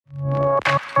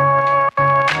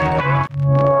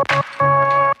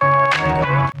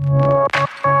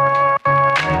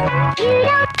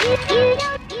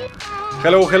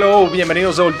Hello,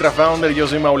 bienvenidos a Ultra Founder, yo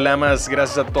soy Maulamas,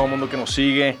 gracias a todo el mundo que nos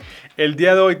sigue. El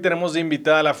día de hoy tenemos de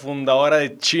invitada a la fundadora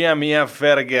de Chia Mía,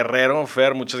 Fer Guerrero.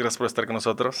 Fer, muchas gracias por estar con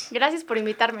nosotros. Gracias por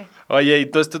invitarme. Oye, y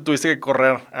tú tuviste que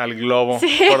correr al globo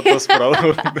por tus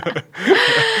productos.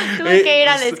 Tuve que ir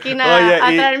a la esquina a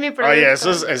traer mi producto. Oye,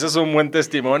 eso es un buen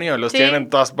testimonio, los tienen en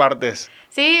todas partes.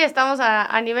 Sí, estamos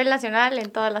a nivel nacional en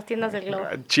todas las tiendas del globo.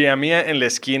 Chia Mía en la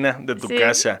esquina de tu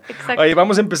casa. Exacto. Oye,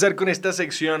 vamos a empezar con esta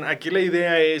sección. Aquí la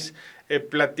idea es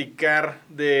platicar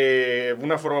de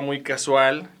una forma muy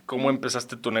casual cómo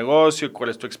empezaste tu negocio, cuál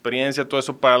es tu experiencia, todo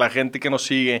eso para la gente que nos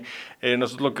sigue.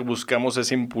 Nosotros lo que buscamos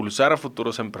es impulsar a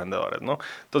futuros emprendedores, ¿no?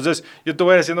 Entonces, yo te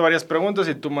voy haciendo varias preguntas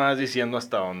y tú me vas diciendo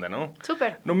hasta dónde, ¿no?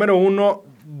 Súper. Número 1,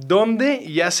 ¿dónde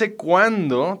y hace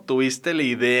cuándo tuviste la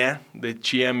idea de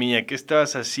Chia Mía? ¿Qué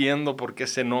estabas haciendo? ¿Por qué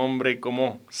ese nombre?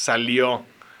 ¿Cómo salió?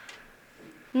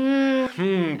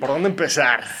 ¿Por dónde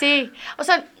empezar? Sí, o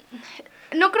sea,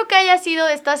 no creo que haya sido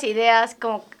de estas ideas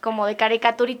como de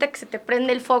caricaturita que se te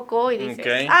prende el foco y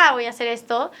dices, voy a hacer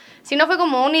esto. Sino fue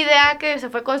como una idea que se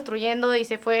fue construyendo y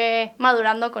se fue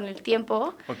madurando con el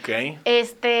tiempo. Ok.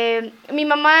 Mi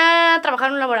mamá trabajaba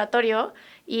en un laboratorio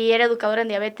y era educadora en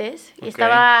diabetes. Y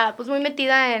estaba pues muy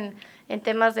metida en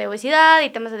temas de obesidad y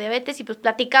temas de diabetes. Y pues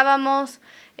platicábamos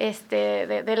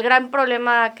del gran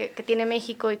problema que tiene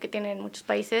México y que tienen muchos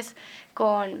países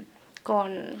con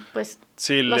pues...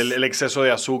 Sí, el exceso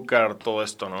de azúcar, todo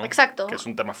esto, ¿no? Exacto. Que es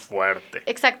un tema fuerte.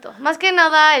 Exacto. Más que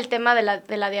nada el tema de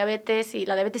la diabetes y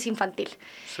la diabetes infantil.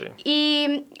 Sí.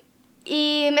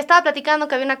 Y me estaba platicando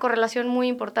que había una correlación muy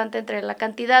importante entre la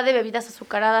cantidad de bebidas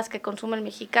azucaradas que consume el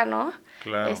mexicano.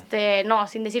 Claro. No,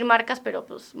 sin decir marcas, pero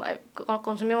pues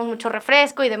consumimos mucho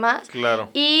refresco y demás.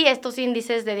 Claro. Y estos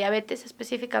índices de diabetes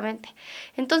específicamente.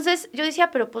 Entonces yo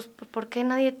decía, pero pues, ¿por qué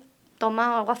nadie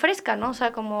toma agua fresca, no? O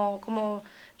sea, como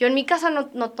yo en mi casa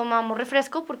no tomábamos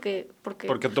refresco porque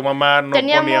tu mamá no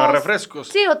ponía refrescos.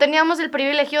 Sí, o teníamos el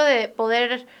privilegio de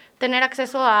poder tener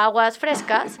acceso a aguas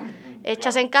frescas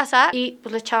hechas en casa y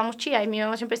pues le echábamos chía. Y mi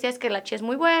mamá siempre decía, es que la chía es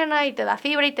muy buena y te da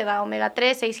fibra y te da omega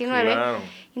 3, 6 y 9. Claro.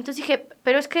 Y entonces dije,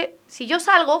 pero es que si yo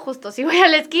salgo, justo, si voy a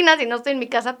la esquina, si no estoy en mi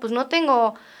casa, pues no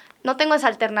tengo esa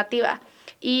alternativa.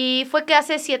 Y fue que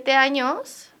hace 7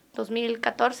 años,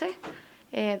 2014...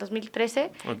 2013,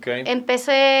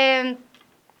 empecé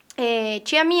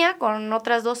Chia Mía con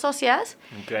otras 2 socias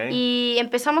y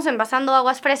empezamos envasando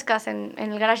aguas frescas en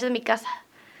el garage de mi casa,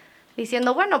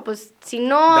 diciendo, bueno, pues si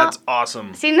no... That's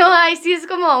awesome. Si no hay, sí es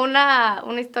como una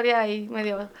historia ahí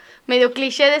medio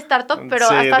cliché de startup, pero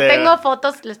sí, hasta tengo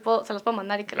fotos, se las puedo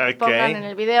mandar y que las pongan en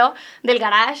el video del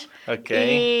garage.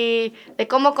 Y de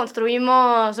cómo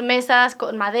construimos mesas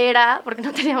con madera, porque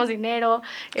no teníamos dinero,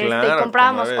 claro, y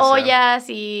comprábamos ollas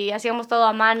y hacíamos todo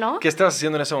a mano. ¿Qué estabas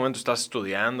haciendo en ese momento? ¿Estabas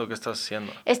estudiando? ¿Qué estabas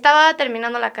haciendo? Estaba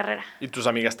terminando la carrera. ¿Y tus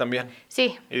amigas también?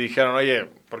 Sí. Y dijeron, oye,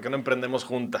 ¿por qué no emprendemos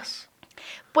juntas?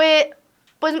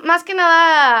 Pues más que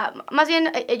nada, más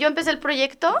bien yo empecé el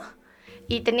proyecto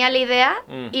y tenía la idea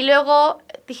y luego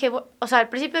dije, o sea, al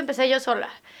principio empecé yo sola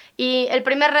y el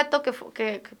primer reto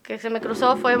que se me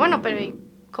cruzó fue, bueno, pero ¿y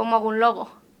cómo hago un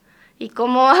logo? ¿Y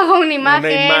cómo hago una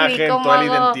imagen? ¿Y cómo toda hago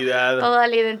la identidad? Toda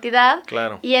la identidad.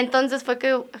 Claro. Y entonces fue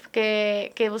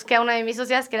que busqué a una de mis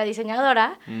socias que era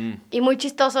diseñadora y muy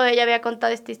chistoso, ella había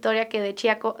contado esta historia que de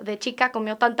chica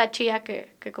comió tanta chía que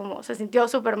como se sintió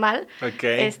súper mal.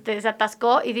 Se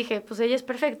atascó y dije, pues ella es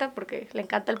perfecta porque le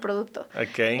encanta el producto.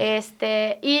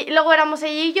 Y luego éramos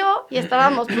ella y yo y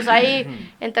estábamos pues ahí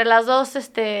entre las dos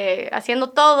haciendo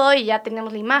todo y ya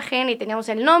teníamos la imagen y teníamos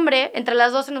el nombre. Entre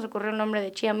las dos se nos ocurrió el nombre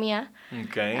de Chia Mía.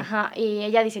 Ajá, y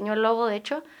ella diseñó el logo, de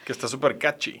hecho. Que está súper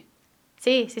catchy.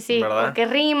 Sí, ¿verdad? Porque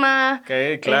rima.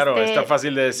 Claro, está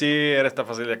fácil de decir, está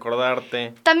fácil de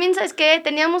acordarte. También, ¿sabes qué?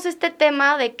 Teníamos este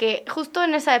tema de que justo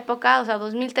en esa época, o sea,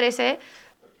 2013,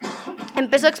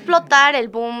 empezó a explotar el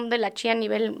boom de la chía a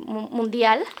nivel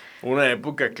mundial. Una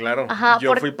época, claro. Ajá,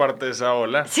 yo fui parte de esa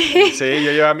ola. Sí. Sí,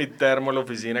 yo llevaba mi termo a la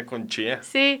oficina con chía.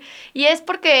 Sí, y es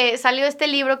porque salió este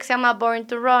libro que se llama Born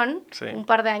to Run, un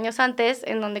par de años antes,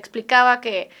 en donde explicaba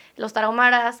que los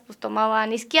tarahumaras pues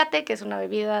tomaban isquiate, que es una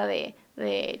bebida de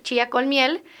chía con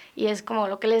miel, y es como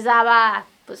lo que les daba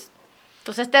pues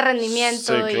este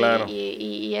rendimiento sí, claro.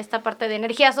 y esta parte de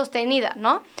energía sostenida,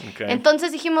 ¿no?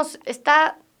 Entonces dijimos,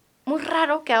 está muy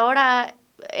raro que ahora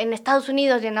en Estados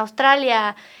Unidos y en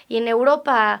Australia y en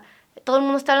Europa todo el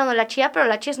mundo está hablando de la chía, pero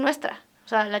la chía es nuestra. O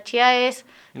sea, la chía es...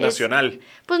 Nacional.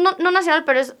 Pues no nacional,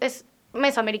 pero es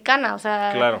mesoamericana, o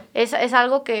sea, claro. es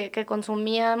algo que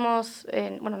consumíamos,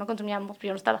 bueno, no consumíamos, yo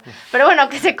no estaba, pero bueno,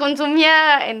 que se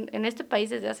consumía en este país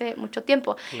desde hace mucho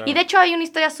tiempo. Claro. Y de hecho hay una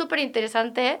historia súper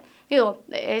interesante, digo,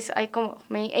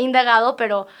 me he indagado,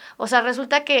 pero, o sea,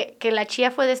 resulta que la chía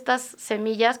fue de estas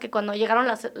semillas que cuando llegaron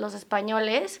los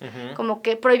españoles, como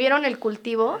que prohibieron el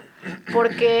cultivo,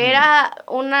 porque era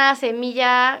una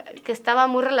semilla que estaba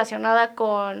muy relacionada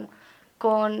con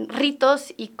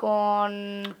ritos y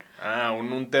con...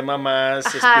 un tema más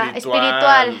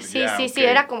espiritual. Sí, sí,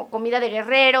 era como comida de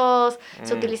guerreros,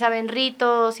 se utilizaba en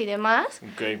ritos y demás.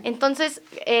 Okay. Entonces,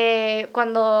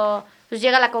 cuando pues,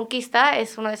 llega la conquista,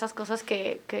 es una de esas cosas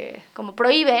que como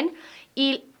prohíben,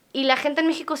 y la gente en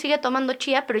México sigue tomando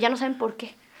chía, pero ya no saben por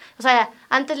qué. O sea,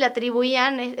 antes le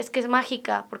atribuían, es que es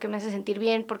mágica, porque me hace sentir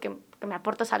bien, porque me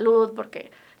aporta salud, porque...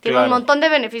 Tiene un montón de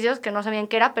beneficios que no sabían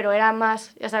qué era, pero era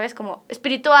más, ya sabes, como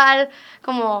espiritual,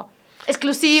 como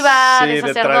exclusiva, de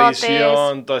sacerdotes. De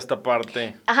tradición, toda esta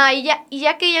parte. Ajá, y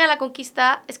ya que llega la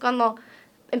conquista es cuando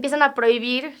empiezan a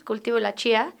prohibir el cultivo de la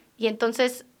chía, y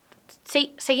entonces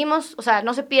seguimos, o sea,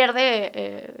 no se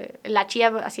pierde la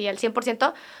chía así al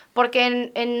 100%,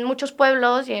 porque en muchos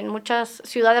pueblos y en muchas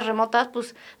ciudades remotas,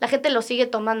 pues la gente lo sigue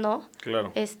tomando.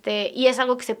 Claro. Y es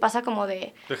algo que se pasa como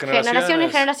de generación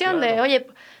en generación, claro. De, oye,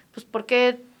 pues, ¿por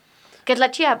qué? ¿Qué es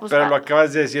la chía? Pues, pero lo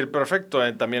acabas de decir perfecto.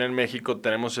 También en México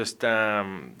tenemos esta,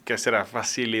 ¿qué será?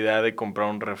 Facilidad de comprar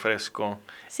un refresco.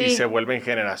 Sí. Y se vuelven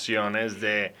generaciones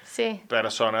de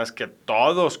personas que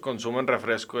todos consumen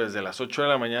refresco desde las 8 de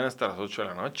la mañana hasta las 8 de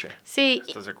la noche. Sí.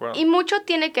 ¿Estás de acuerdo? Y mucho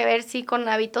tiene que ver, sí, con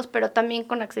hábitos, pero también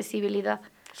con accesibilidad.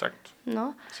 Exacto.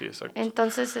 ¿No? Sí, exacto.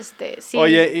 Entonces, sí.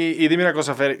 Oye, y dime una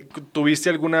cosa, Fer, ¿tuviste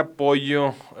algún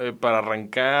apoyo para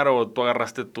arrancar o tú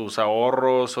agarraste tus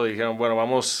ahorros o dijeron, bueno,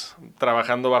 vamos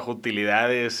trabajando bajo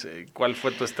utilidades? ¿Cuál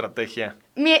fue tu estrategia?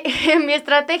 Mi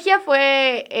estrategia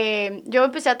fue, yo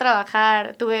empecé a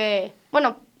trabajar,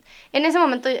 en ese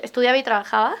momento estudiaba y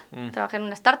trabajaba. Trabajé en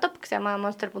una startup que se llama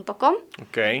Monster.com.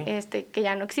 Okay. Que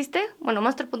ya no existe. Bueno,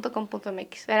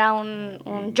 Monster.com.mx. Era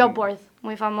un job board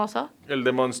muy famoso. El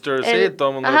de Monster, sí, todo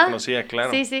el mundo lo conocía,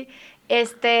 claro. Sí, sí.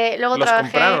 Luego los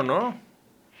trabajé... compraron, ¿no?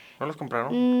 ¿No los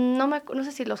compraron? No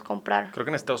sé si los compraron. Creo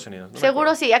que en Estados Unidos.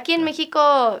 Seguro sí. Aquí en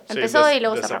México empezó y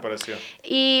luego desapareció.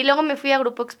 Y luego me fui a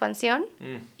Grupo Expansión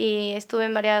y estuve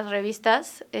en varias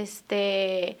revistas.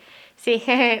 Sí,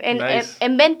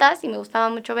 en ventas, y me gustaba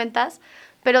mucho ventas,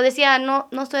 pero decía, no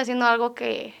estoy haciendo algo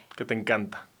que te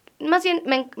encanta. Más bien,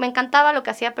 me encantaba lo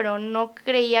que hacía, pero no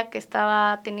creía que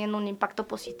estaba teniendo un impacto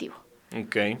positivo.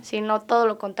 Okay. Sino todo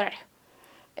lo contrario.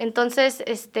 Entonces,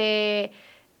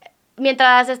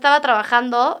 mientras estaba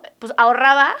trabajando, pues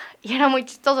ahorraba, y era muy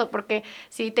chistoso, porque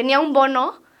si tenía un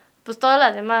bono, pues todas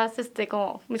las demás,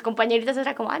 como mis compañeritas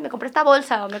era como, ay, me compré esta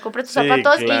bolsa, o me compré estos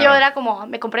zapatos, claro. Y yo era como,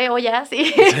 me compré ollas,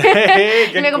 y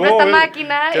me compré esta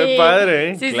máquina. ¡Qué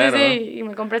padre! Sí, claro. Sí, y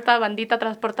me compré esta bandita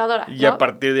transportadora. Y a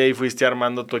partir de ahí fuiste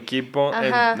armando tu equipo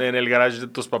en el garage de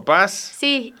tus papás.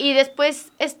 Sí, y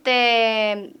después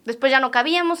ya no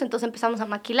cabíamos, entonces empezamos a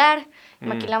maquilar.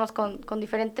 Maquilamos con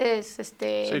diferentes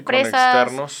empresas. Con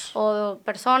externos. O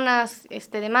personas,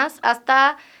 demás,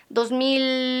 hasta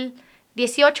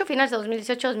 2018, finales de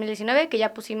 2018, 2019, que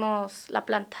ya pusimos la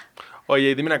planta.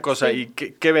 Oye, dime una cosa, ¿y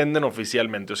qué venden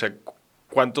oficialmente? O sea,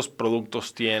 ¿cuántos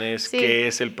productos tienes? Sí. ¿Qué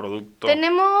es el producto?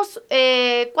 Tenemos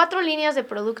 4 líneas de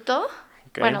producto.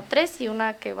 Okay. Bueno, 3 y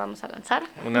una que vamos a lanzar.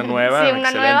 Una nueva, sí, una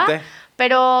excelente. Nueva.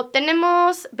 Pero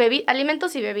tenemos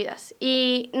alimentos y bebidas.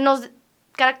 Y nos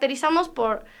caracterizamos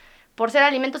por ser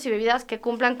alimentos y bebidas que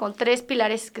cumplan con 3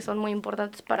 pilares que son muy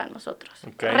importantes para nosotros.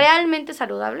 Okay. Realmente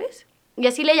saludables. Y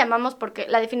así le llamamos porque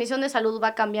la definición de salud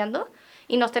va cambiando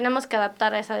y nos tenemos que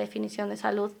adaptar a esa definición de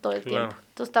salud todo el tiempo.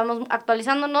 Entonces estamos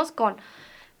actualizándonos con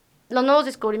los nuevos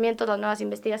descubrimientos, las nuevas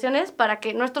investigaciones para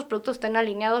que nuestros productos estén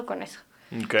alineados con eso.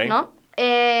 Okay. ¿No?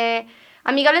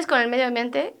 Amigables con el medio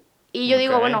ambiente. Y yo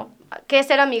digo, bueno, ¿qué es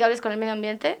ser amigables con el medio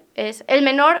ambiente? Es el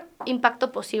menor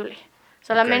impacto posible. O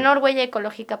sea, la menor huella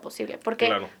ecológica posible.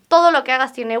 Porque todo lo que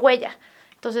hagas tiene huella.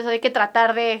 Entonces hay que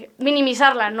tratar de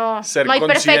minimizarla, no hay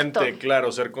perfecto.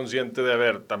 Claro, ser consciente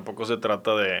de, tampoco se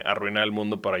trata de arruinar el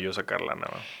mundo para yo sacarla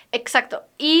nada. Exacto.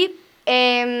 Y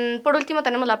por último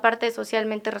tenemos la parte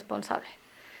socialmente responsable.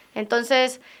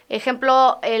 Entonces,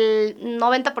 ejemplo, el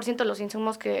 90% de los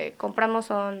insumos que compramos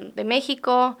son de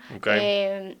México.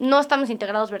 Okay. No estamos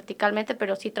integrados verticalmente,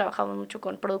 pero sí trabajamos mucho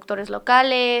con productores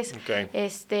locales. Okay.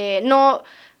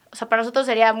 O sea, para nosotros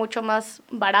sería mucho más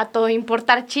barato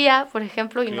importar chía, por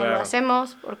ejemplo, y no lo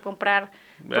hacemos por comprar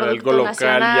producto algo local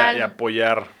nacional. y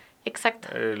apoyar. Exacto.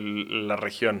 La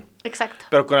región. Exacto.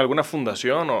 ¿Pero con alguna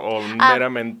fundación o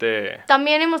meramente...?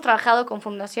 También hemos trabajado con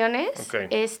fundaciones, Okay.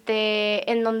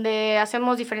 En donde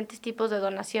hacemos diferentes tipos de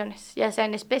donaciones, ya sea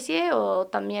en especie o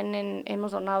también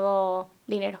hemos donado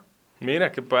dinero.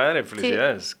 Mira, qué padre,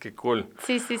 felicidades, qué cool.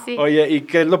 Sí. Oye, ¿y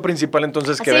qué es lo principal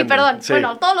entonces que venden? Perdón. Sí.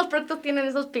 Bueno, todos los productos tienen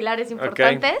esos pilares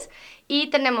importantes.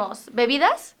 Y tenemos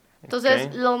bebidas.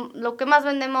 Entonces, lo que más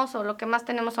vendemos o lo que más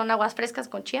tenemos son aguas frescas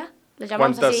con chía. Les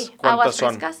llamamos así, aguas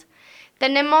frescas.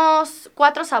 Tenemos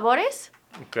 4 sabores.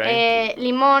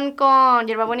 Limón con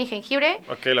hierbabuena y jengibre.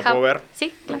 Ok, ¿la puedo ver?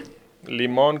 Sí, claro.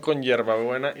 Limón con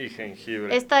hierbabuena y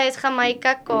jengibre. Esta es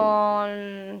Jamaica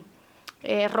con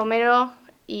romero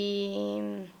y...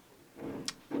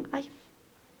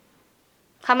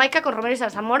 Jamaica con romero y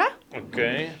zarzamora. Ok.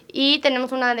 Y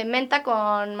tenemos una de menta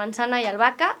con manzana y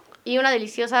albahaca. Y una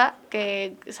deliciosa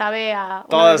que sabe a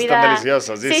Todas una bebida... están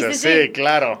deliciosas, dices. Sí,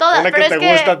 claro. Todas, una pero que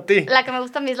te gusta a ti. La que me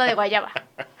gusta a mí es la de guayaba.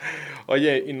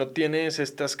 Oye, ¿y no tienes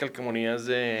estas calcamonías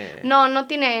de...? No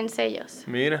tienen sellos.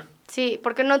 Mira. Sí,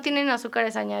 porque no tienen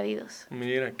azúcares añadidos.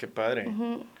 Mira, qué padre.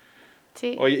 Uh-huh.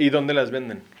 Sí. Oye, ¿y dónde las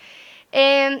venden?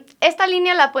 Esta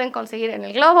línea la pueden conseguir en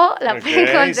El Globo, la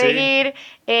pueden conseguir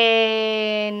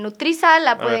en Nutriza,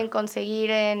 la pueden conseguir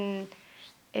en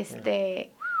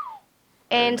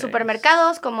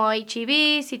supermercados como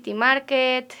H-E-B, City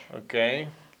Market. Ok.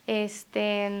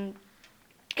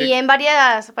 Y en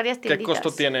varias tienditas. ¿Qué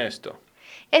costo tiene esto?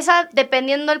 Esa,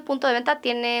 dependiendo del punto de venta,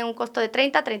 tiene un costo de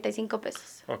 30 a 35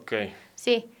 pesos. Ok.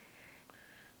 Sí.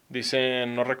 Dice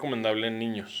no recomendable en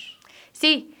niños.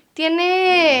 Sí,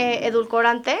 tiene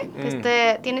edulcorante,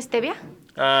 tiene stevia.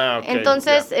 Ah, ok.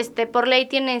 Entonces, por ley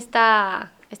tiene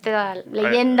esta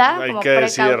leyenda hay como que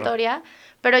precautoria. Decir.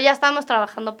 Pero ya estamos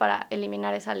trabajando para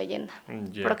eliminar esa leyenda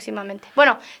próximamente.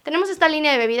 Bueno, tenemos esta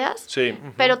línea de bebidas,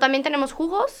 pero también tenemos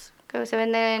jugos que se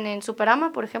venden en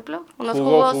Superama, por ejemplo. Unos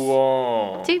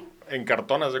 ¿Jugo sí. en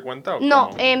cartón, haz de cuenta? ¿O no,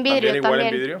 en vidrio ¿También igual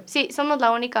en vidrio? Sí, somos la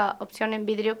única opción en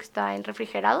vidrio que está en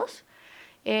refrigerados.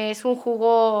 Es un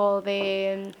jugo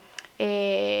de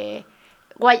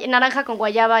naranja con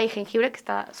guayaba y jengibre que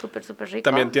está súper, súper rico.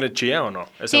 ¿También tiene chía o no?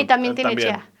 Sí, también tiene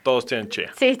chía. Todos tienen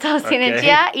chía. Sí, todos tienen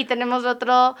chía. Y tenemos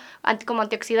otro como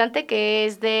antioxidante que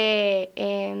es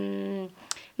de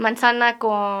manzana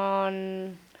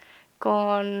con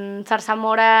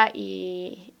zarzamora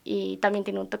y también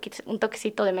tiene un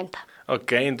toquecito de menta.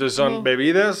 Ok, entonces son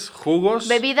bebidas, jugos.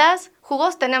 Bebidas,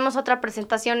 jugos. Tenemos otra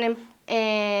presentación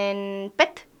en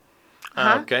PET.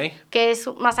 Ok. Que es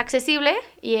más accesible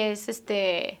y es o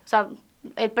sea,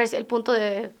 el punto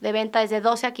de venta es de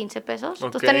 12 a 15 pesos.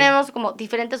 Entonces tenemos como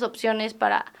diferentes opciones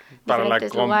para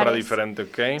diferentes la compra lugares. Diferente,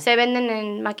 ok. Se venden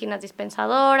en máquinas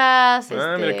dispensadoras,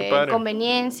 mira qué padre.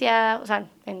 conveniencia, o sea,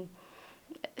 en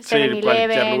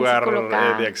cualquier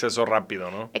lugar de acceso rápido,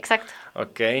 ¿no? Exacto.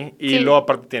 Ok, y luego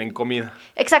aparte tienen comida.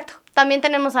 Exacto. También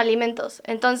tenemos alimentos.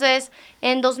 Entonces,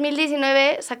 en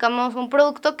 2019 sacamos un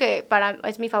producto que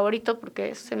es mi favorito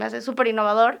porque se me hace súper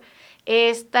innovador.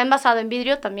 Está envasado en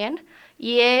vidrio también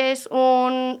y es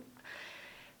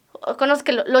Conozco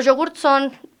que los yogurts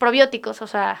son probióticos, o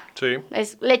sea,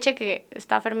 es leche que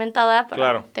está fermentada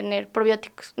para tener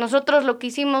probióticos. Nosotros lo que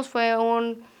hicimos fue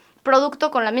un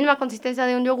producto con la misma consistencia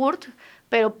de un yogurt,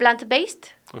 pero plant-based.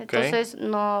 Entonces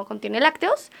no contiene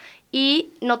lácteos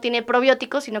y no tiene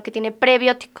probióticos, sino que tiene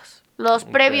prebióticos. Los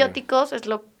prebióticos es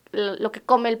lo que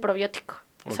come el probiótico.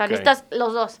 O sea, necesitas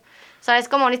los dos. O sea, es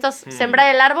como necesitas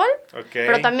sembrar el árbol,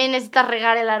 pero también necesitas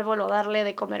regar el árbol o darle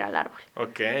de comer al árbol.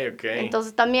 Ok.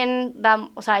 Entonces también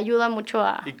ayuda mucho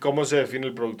a... ¿Y cómo se define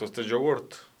el producto? ¿Este es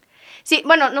yogurt? Sí,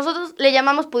 bueno, nosotros le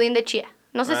llamamos pudín de chía.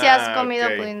 No sé si has comido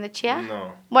pudín de chía.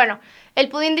 No. Bueno, el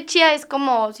pudín de chía es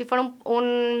como si fuera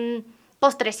un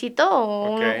postrecito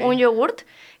o un yogurt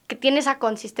que tiene esa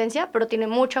consistencia, pero tiene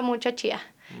mucha chía.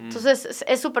 Entonces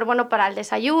es súper bueno para el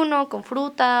desayuno, con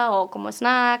fruta o como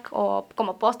snack o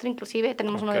como postre inclusive.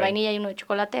 Tenemos uno de vainilla y uno de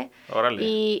chocolate. Órale.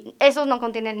 Y esos no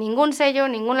contienen ningún sello,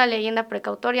 ninguna leyenda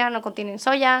precautoria, no contienen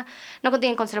soya, no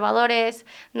contienen conservadores,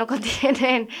 no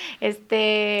contienen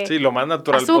Sí, lo más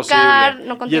natural azúcar, posible.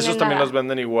 No contienen y esos también nada. los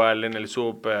venden igual en el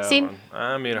súper. Sí.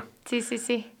 Ah, mira.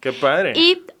 Sí. Qué padre.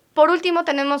 Y por último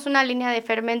tenemos una línea de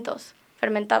fermentados.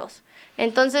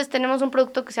 Entonces tenemos un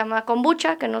producto que se llama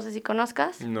kombucha, que no sé si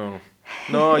conozcas.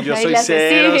 No, yo soy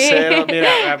cero.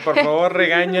 Mira, por favor,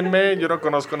 regáñenme, yo no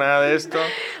conozco nada de esto.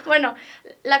 Bueno,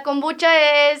 la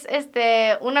kombucha es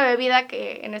una bebida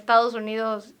que en Estados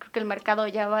Unidos creo que el mercado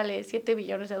ya vale $7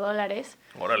 billones.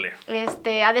 Órale.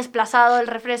 Ha desplazado el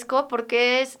refresco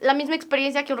porque es la misma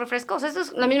experiencia que un refresco. O sea, esto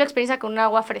es la misma experiencia que un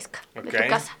agua fresca de tu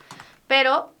casa.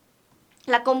 Pero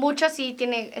la kombucha sí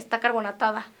está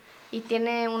carbonatada. y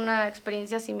tiene una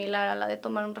experiencia similar a la de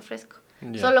tomar un refresco.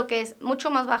 Yeah. Solo que es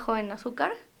mucho más bajo en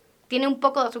azúcar. Tiene un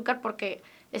poco de azúcar porque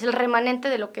es el remanente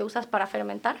de lo que usas para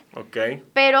fermentar. Ok.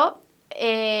 Pero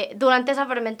durante esa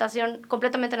fermentación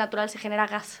completamente natural se genera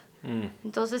gas.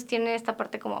 Entonces tiene esta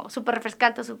parte como súper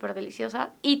refrescante, súper deliciosa.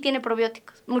 Y tiene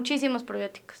probióticos, muchísimos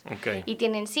probióticos. Okay. Y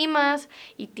tiene enzimas,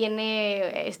 y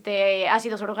tiene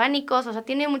ácidos orgánicos. O sea,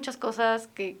 tiene muchas cosas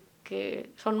que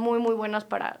son muy, muy buenas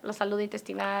para la salud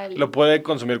intestinal. ¿Lo puede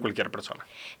consumir cualquier persona?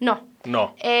 No.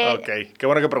 No. Ok. Qué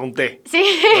bueno que pregunté. Sí.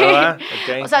 ¿Verdad?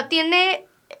 Okay. O sea, tiene...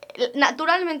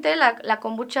 Naturalmente la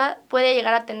kombucha puede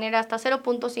llegar a tener hasta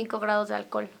 0.5 grados de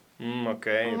alcohol. Ok.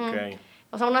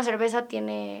 O sea, una cerveza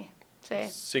tiene, no sé,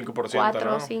 5%,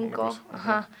 4, ¿no? 5.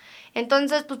 Ajá.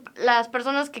 Entonces, pues, las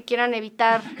personas que quieran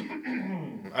evitar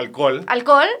alcohol,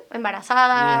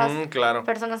 embarazadas, claro.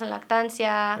 personas en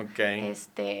lactancia,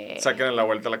 saquen la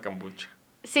vuelta a la kombucha.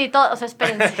 Sí, todo, o sea,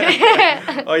 espérense.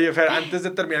 Oye, Fer, antes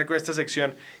de terminar con esta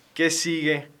sección, ¿qué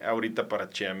sigue ahorita para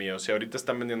Chia-Mio? O sea, ahorita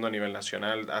están vendiendo a nivel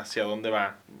nacional, ¿hacia dónde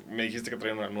va? Me dijiste que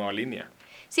traen una nueva línea.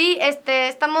 Sí,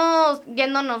 estamos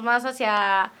yéndonos más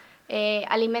hacia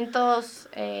alimentos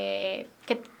que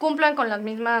cumplan con las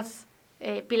mismas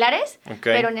pilares,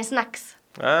 pero en snacks.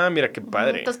 Ah, mira, qué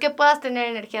padre. Entonces, que puedas tener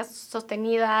energía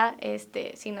sostenida,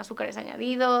 sin azúcares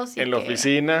añadidos. En la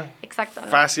oficina. Exacto.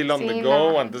 Fácil on the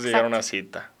go antes de llegar a una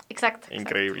cita. Exacto.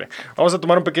 Increíble. Vamos a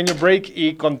tomar un pequeño break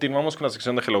y continuamos con la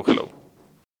sección de Hello Hello.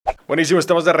 Buenísimo,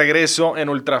 estamos de regreso en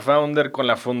Ultra Founder con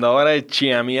la fundadora de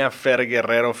Chia-Mia, Fer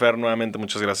Guerrero. Fer, nuevamente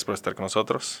muchas gracias por estar con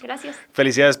nosotros. Gracias.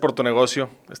 Felicidades por tu negocio,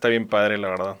 está bien padre, la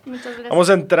verdad. Muchas gracias. Vamos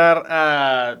a entrar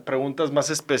a preguntas más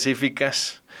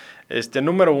específicas.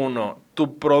 Número 1,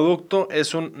 ¿tu producto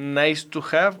es un nice to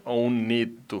have o un need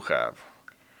to have?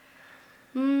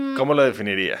 ¿Cómo lo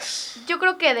definirías? Yo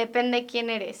creo que depende quién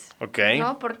eres. Ok.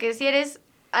 ¿No? Porque si eres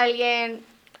alguien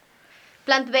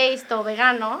plant-based o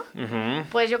vegano,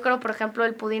 pues yo creo, por ejemplo,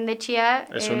 el pudín de chía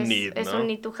es un need, es un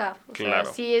need to have. O claro.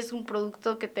 sea, sí es un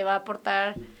producto que te va a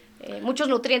aportar muchos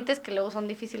nutrientes que luego son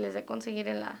difíciles de conseguir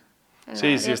en la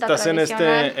sí, si estás en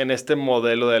este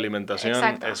modelo de alimentación,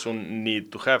 exacto, es un need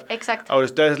to have. Exacto. Ahora,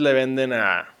 ustedes le venden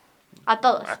a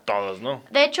todos. A todos, ¿no?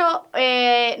 De hecho,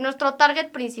 nuestro target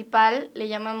principal le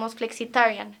llamamos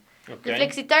flexitarian. Okay. El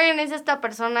flexitarian es esta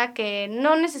persona que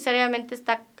no necesariamente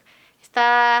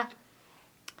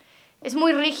es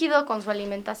muy rígido con su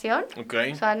alimentación.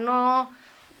 Okay. O sea, no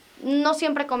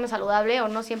siempre come saludable o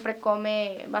no siempre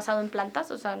come basado en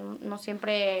plantas, o sea, no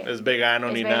siempre es vegano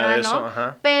ni nada de eso.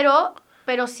 Ajá.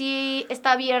 Pero sí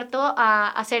está abierto a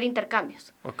hacer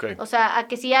intercambios. Okay. O sea, a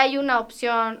que si hay una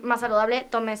opción más saludable,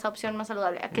 tome esa opción más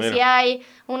saludable. A que si hay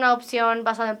una opción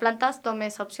basada en plantas, tome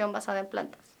esa opción basada en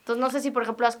plantas. Entonces, no sé si, por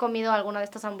ejemplo, has comido alguna de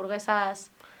estas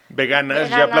hamburguesas veganas.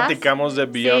 Ya platicamos de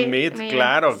Beyond Meat,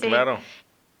 claro.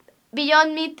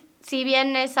 Beyond Meat, si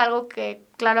bien es algo que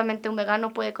claramente un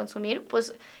vegano puede consumir,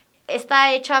 pues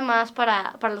está hecha más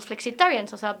para los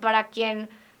flexitarians, o sea, para quien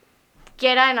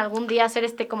quiera en algún día hacer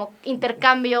como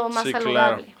intercambio más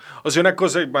saludable. Claro. O sea, una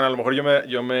cosa, bueno, a lo mejor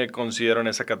yo me considero en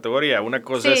esa categoría. Una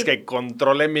cosa es que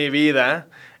controle mi vida,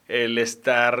 el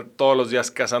estar todos los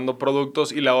días cazando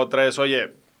productos, y la otra es,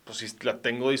 oye, pues si la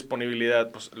tengo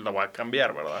disponibilidad, pues la voy a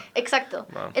cambiar, ¿verdad? Exacto.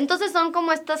 Entonces son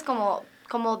como estas como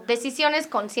decisiones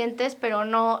conscientes, pero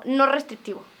no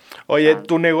restrictivo. Oye,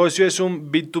 ¿tu negocio es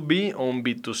un B2B o un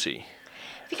B2C?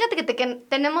 Fíjate que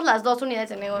tenemos las dos unidades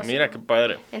de negocio. Mira, qué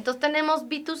padre. Entonces tenemos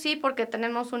B2C porque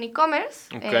tenemos un e-commerce,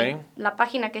 la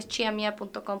página que es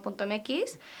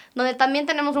chiamia.com.mx, donde también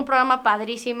tenemos un programa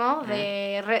padrísimo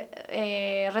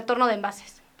de retorno de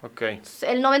envases. Okay.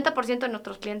 El 90% de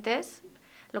nuestros clientes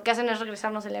lo que hacen es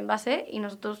regresarnos el envase y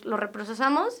nosotros lo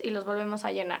reprocesamos y los volvemos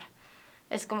a llenar.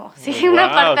 Es como, una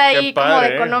parte ahí como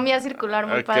de economía circular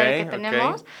muy padre que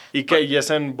tenemos. ¿Y qué es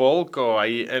en bulk o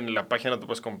ahí en la página tú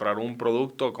puedes comprar un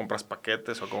producto o compras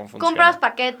paquetes o cómo funciona? Compras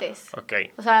paquetes. Ok.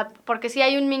 O sea, porque sí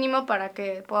hay un mínimo para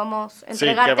que podamos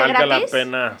entregarte que valga gratis. La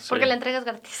pena. Porque la entrega es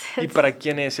gratis. ¿Y para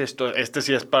quién es esto?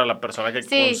 Sí es para la persona que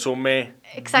consume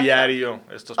diario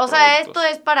estos productos. O sea, esto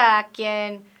es para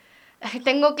quien...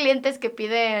 Tengo clientes que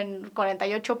piden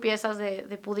 48 piezas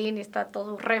de pudín y está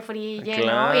todo refri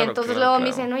lleno. Y entonces luego me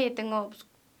dicen, oye, tengo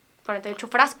 48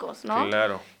 frascos, ¿no?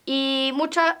 Claro. Y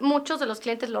muchos de los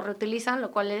clientes lo reutilizan,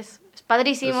 lo cual es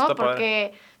padrísimo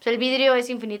porque pues, el vidrio es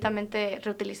infinitamente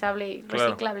reutilizable y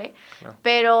reciclable. Claro.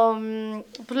 Pero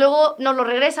pues luego nos lo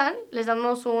regresan, les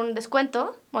damos un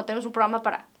descuento, tenemos un programa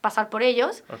para pasar por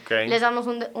ellos, les damos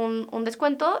un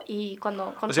descuento y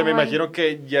cuando o sea, me imagino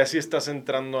que ya si estás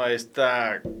entrando a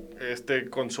este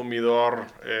consumidor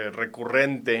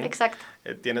recurrente. Exacto.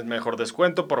 Tienes mejor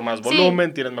descuento por más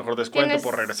volumen, tienes mejor descuento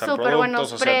por regresar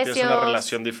productos, o sea, precios. Tienes una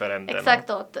relación diferente.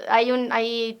 Exacto, ¿no?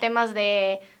 Hay temas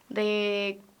de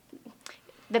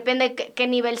depende qué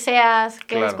nivel seas,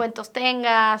 qué descuentos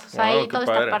tengas, o sea, hay toda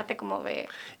esta parte como de...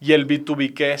 ¿Y el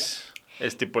B2B qué es?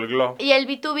 Es tipo el Globo. Y el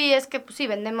B2B es que, pues sí,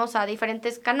 vendemos a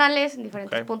diferentes canales,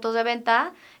 diferentes puntos de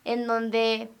venta, en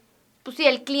donde, pues sí,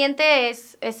 el cliente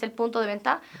es el punto de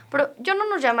venta, pero yo no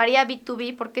nos llamaría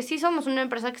B2B porque sí somos una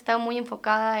empresa que está muy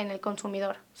enfocada en el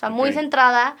consumidor, o sea, muy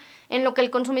centrada en lo que el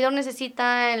consumidor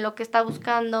necesita, en lo que está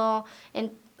buscando,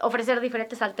 en ofrecer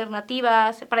diferentes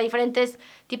alternativas para diferentes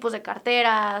tipos de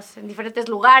carteras, en diferentes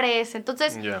lugares.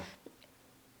 Entonces,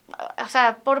 o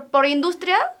sea, por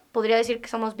industria podría decir que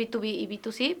somos B2B y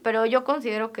B2C, pero yo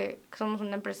considero que somos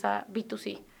una empresa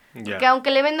B2C. Porque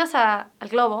aunque le vendas al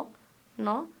Globo,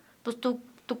 ¿no? Pues tu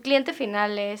cliente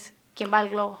final es quien va al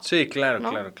Globo. Sí, claro,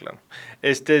 ¿no? claro.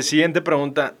 Siguiente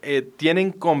pregunta.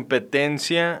 ¿Tienen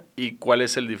competencia y cuál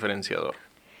es el diferenciador?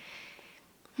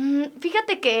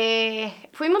 Fíjate que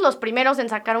fuimos los primeros en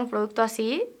sacar un producto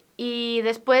así y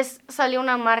después salió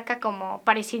una marca como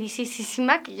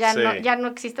parecidísima que ya no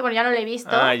existe, bueno, ya no la he visto.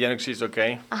 Ah, ya no existe, ok.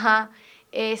 Ajá.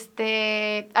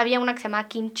 Había una que se llamaba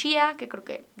Quinchía, que creo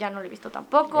que ya no la he visto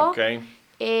tampoco. Ok.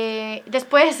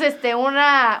 Después,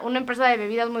 una empresa de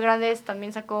bebidas muy grandes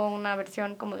también sacó una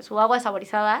versión como de su agua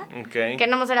saborizada. Okay. Que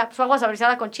nada más era su agua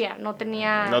saborizada con chía, no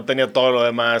tenía todo lo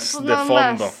demás pues de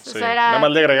fondo. Sí. O sea, nada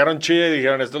más le agregaron chía y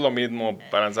dijeron, esto es lo mismo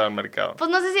para lanzar al mercado. Pues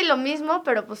no sé si lo mismo,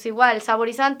 pero pues igual,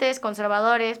 saborizantes,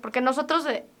 conservadores, porque nosotros,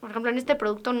 por ejemplo, en este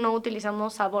producto no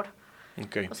utilizamos sabor.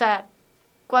 Okay. O sea,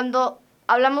 cuando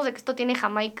hablamos de que esto tiene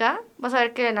Jamaica, vas a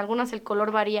ver que en algunas el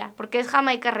color varía, porque es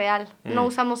Jamaica real, no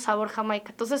usamos sabor Jamaica.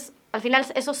 Entonces, al final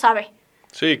eso sabe.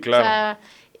 Sí, claro. O sea,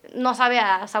 no sabe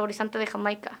a saborizante de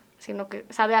Jamaica, sino que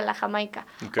sabe a la Jamaica.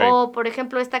 Okay. O, por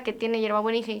ejemplo, esta que tiene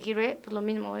hierbabuena y jengibre, pues lo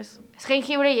mismo, es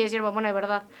jengibre y es hierbabuena de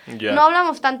verdad. Yeah. No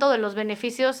hablamos tanto de los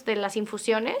beneficios de las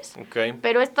infusiones,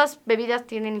 pero estas bebidas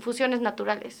tienen infusiones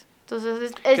naturales. Entonces,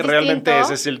 es distinto. Realmente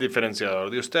ese es el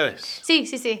diferenciador de ustedes.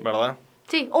 Sí. ¿Verdad?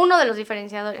 Sí, uno de los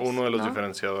diferenciadores. Uno de los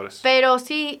diferenciadores. Pero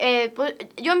sí, pues,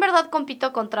 yo en verdad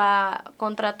compito contra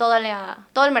todo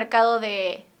el mercado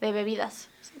de bebidas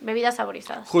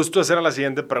saborizadas. Justo esa era la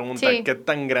siguiente pregunta. Sí. ¿Qué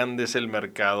tan grande es el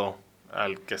mercado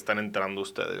al que están entrando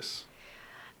ustedes?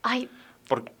 Ay.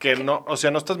 Porque no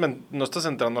estás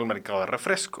entrando al mercado de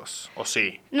refrescos, ¿o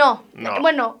sí? No.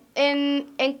 Bueno,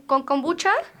 con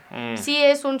kombucha sí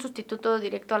es un sustituto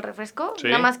directo al refresco, ¿sí?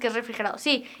 Nada más que es refrigerado.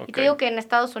 Sí, okay. Y te digo que en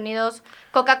Estados Unidos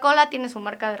Coca-Cola tiene su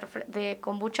marca de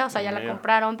kombucha, o sea, ya la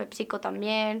compraron, PepsiCo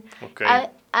también. Okay.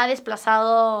 Ha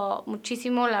desplazado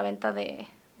muchísimo la venta de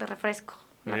refresco.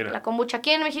 La kombucha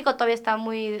aquí en México todavía está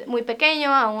muy, muy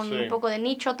pequeño, aún un poco de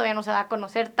nicho, todavía no se da a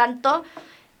conocer tanto.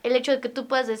 El hecho de que tú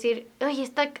puedas decir, oye,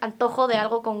 este antojo de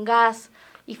algo con gas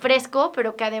y fresco,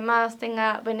 pero que además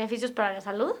tenga beneficios para la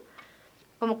salud,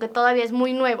 como que todavía es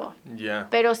muy nuevo. Yeah.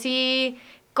 Pero sí,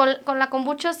 con la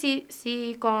kombucha sí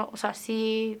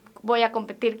voy a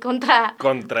competir contra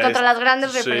las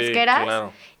grandes refresqueras. Sí,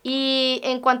 claro. Y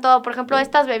en cuanto, por ejemplo, a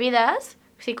estas bebidas,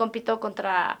 sí compito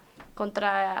contra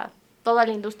toda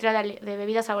la industria de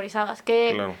bebidas saborizadas,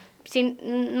 que si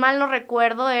mal no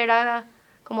recuerdo era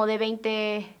como de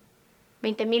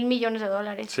 20,000 millones de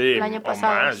dólares el año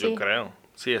pasado. Más, yo creo.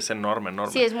 Sí, es enorme.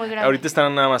 Sí, es muy grande. Ahorita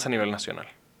están nada más a nivel nacional.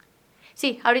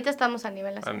 Sí, ahorita estamos a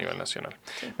nivel nacional. A nivel nacional.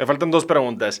 Sí. Me faltan 2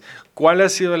 preguntas. ¿Cuál ha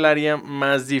sido el área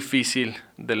más difícil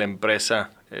de la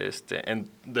empresa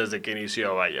desde que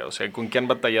inició, vaya? O sea, ¿con qué han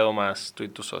batallado más tú y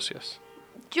tus socios?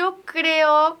 Yo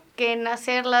creo que en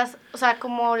hacerlas, o sea,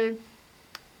 como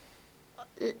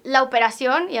la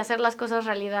operación y hacer las cosas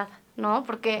realidad, ¿no?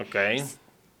 Porque... Okay.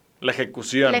 La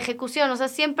ejecución, o sea,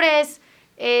 siempre es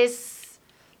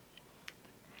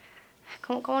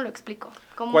 ¿cómo lo explico?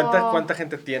 ¿Cuánta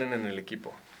gente tienen en el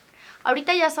equipo?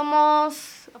 Ahorita ya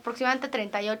somos aproximadamente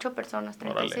 38 personas,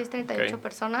 36, 38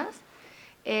 personas.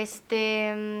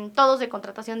 Todos de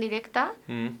contratación directa.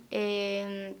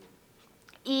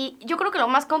 Y yo creo que lo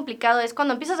más complicado es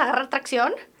cuando empiezas a agarrar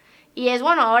tracción Y es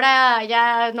bueno, ahora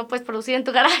ya no puedes producir en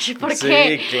tu garage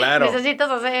porque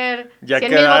necesitas hacer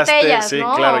 100,000 botellas, sí,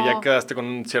 ¿no? claro, ya quedaste con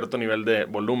un cierto nivel de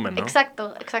volumen, ¿no?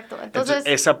 Exacto. Entonces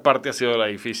esa parte ha sido la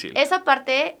difícil. Esa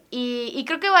parte, y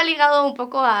creo que va ligado un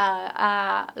poco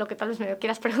a lo que tal vez me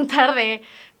quieras preguntar de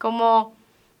cómo...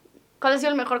 ¿Cuál ha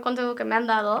sido el mejor consejo que me han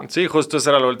dado? Sí, justo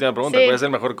esa era la última pregunta. ¿Cuál es el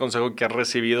mejor consejo que has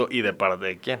recibido y de parte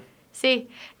de quién? Sí,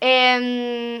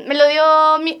 me lo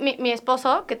dio mi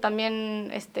esposo, que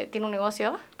también tiene un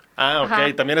negocio. Ah, ok,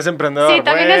 Ajá. También es emprendedor. Sí,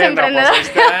 también es emprendedor.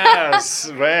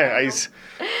 Pues ahí estás.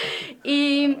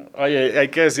 Y... Oye, hay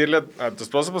que decirle a tu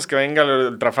esposo pues que venga el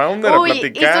Ultrafounder a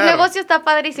platicar. Y su negocio está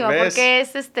padrísimo. ¿Ves? Porque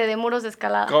es de muros de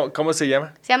escalada. ¿Cómo se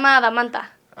llama? Se llama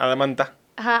Adamanta. Adamanta.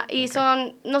 Ajá, y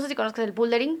son, no sé si conozcas el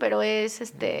bouldering, pero es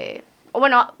o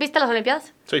bueno, ¿viste las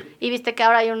Olimpiadas? Sí. Y viste que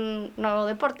ahora hay un nuevo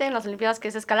deporte en las Olimpiadas que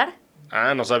es escalar.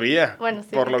 Ah, no sabía. Bueno, sí,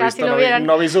 por lo visto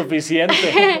no vi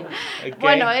suficiente. Okay.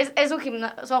 Bueno, es un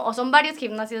gimnasio, o son varios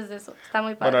gimnasios de eso. Está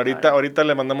muy padre. Bueno, ahorita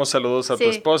le mandamos saludos a tu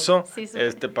esposo sí.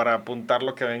 Para apuntar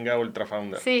lo que venga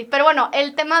Ultrafounder. Sí, pero bueno,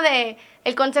 el tema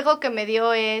el consejo que me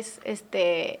dio es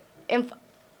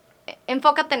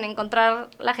enfócate en encontrar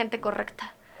la gente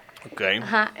correcta. Okay.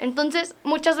 Ajá. Entonces,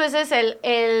 muchas veces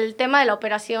el tema de la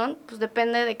operación, pues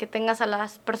depende de que tengas a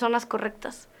las personas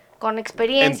correctas, con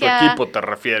experiencia. En tu equipo te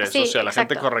refieres, sí, o sea, la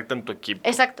exacto. gente correcta en tu equipo.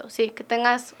 Exacto, sí, que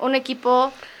tengas un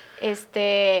equipo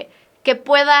que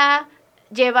pueda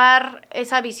llevar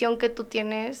esa visión que tú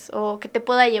tienes o que te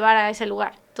pueda llevar a ese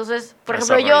lugar. Entonces, por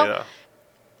ejemplo,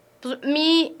 pues,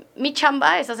 mi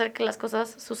chamba es hacer que las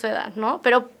cosas sucedan, ¿no?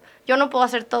 Pero yo no puedo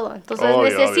hacer todo, entonces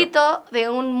necesito de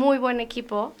un muy buen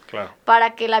equipo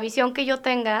para que la visión que yo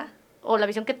tenga o la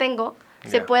visión que tengo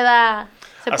se pueda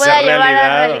llevar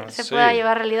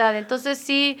a realidad. Entonces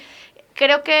sí,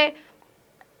 creo que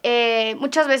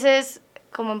muchas veces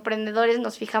como emprendedores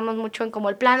nos fijamos mucho en como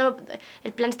el plan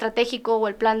estratégico o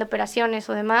el plan de operaciones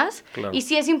o demás, y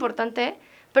sí es importante,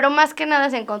 pero más que nada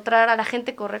es encontrar a la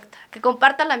gente correcta, que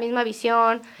comparta la misma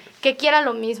visión, que quiera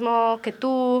lo mismo que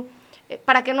tú,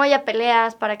 para que no haya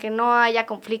peleas, para que no haya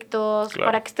conflictos,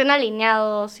 para que estén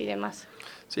alineados y demás.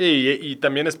 Sí, y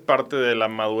también es parte de la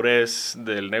madurez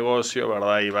del negocio,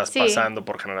 ¿verdad? Y vas pasando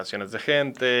por generaciones de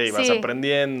gente y vas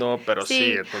aprendiendo, pero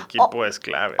sí tu equipo es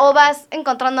clave. O vas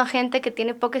encontrando a gente que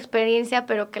tiene poca experiencia,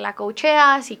 pero que la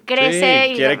coacheas y crece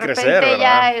y de repente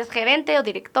ya es gerente o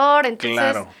director.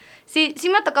 Entonces, sí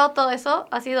me ha tocado todo eso.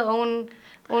 Ha sido un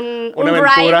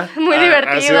aventura muy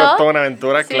divertido. Ha sido toda una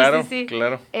aventura, sí,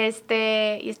 claro.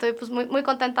 Y estoy pues muy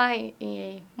contenta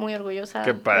y muy orgullosa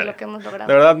de lo que hemos logrado.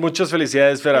 De verdad, muchas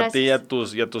felicidades, Fer, a ti y a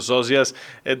tus socias.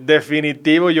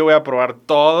 Definitivo, yo voy a probar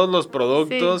todos los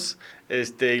productos.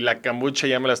 Y la kombucha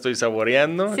ya me la estoy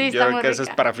saboreando. Sí, yo creo que esa es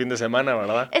para fin de semana,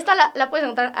 ¿verdad? Esta la puedes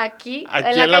encontrar aquí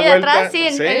en la calle de atrás,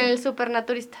 en el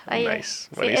Supernaturista. Ahí nice,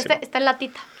 buenísimo. Está en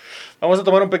latita. Vamos a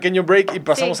tomar un pequeño break y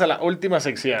pasamos a la última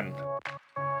sección.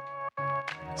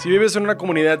 Si vives en una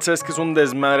comunidad, sabes que es un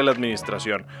desmadre la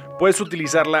administración. Puedes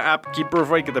utilizar la app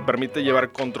Keeperify que te permite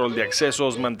llevar control de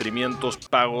accesos, mantenimientos,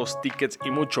 pagos, tickets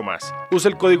y mucho más. Usa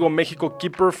el código México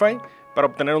Keeperify para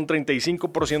obtener un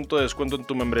 35% de descuento en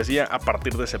tu membresía a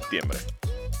partir de septiembre.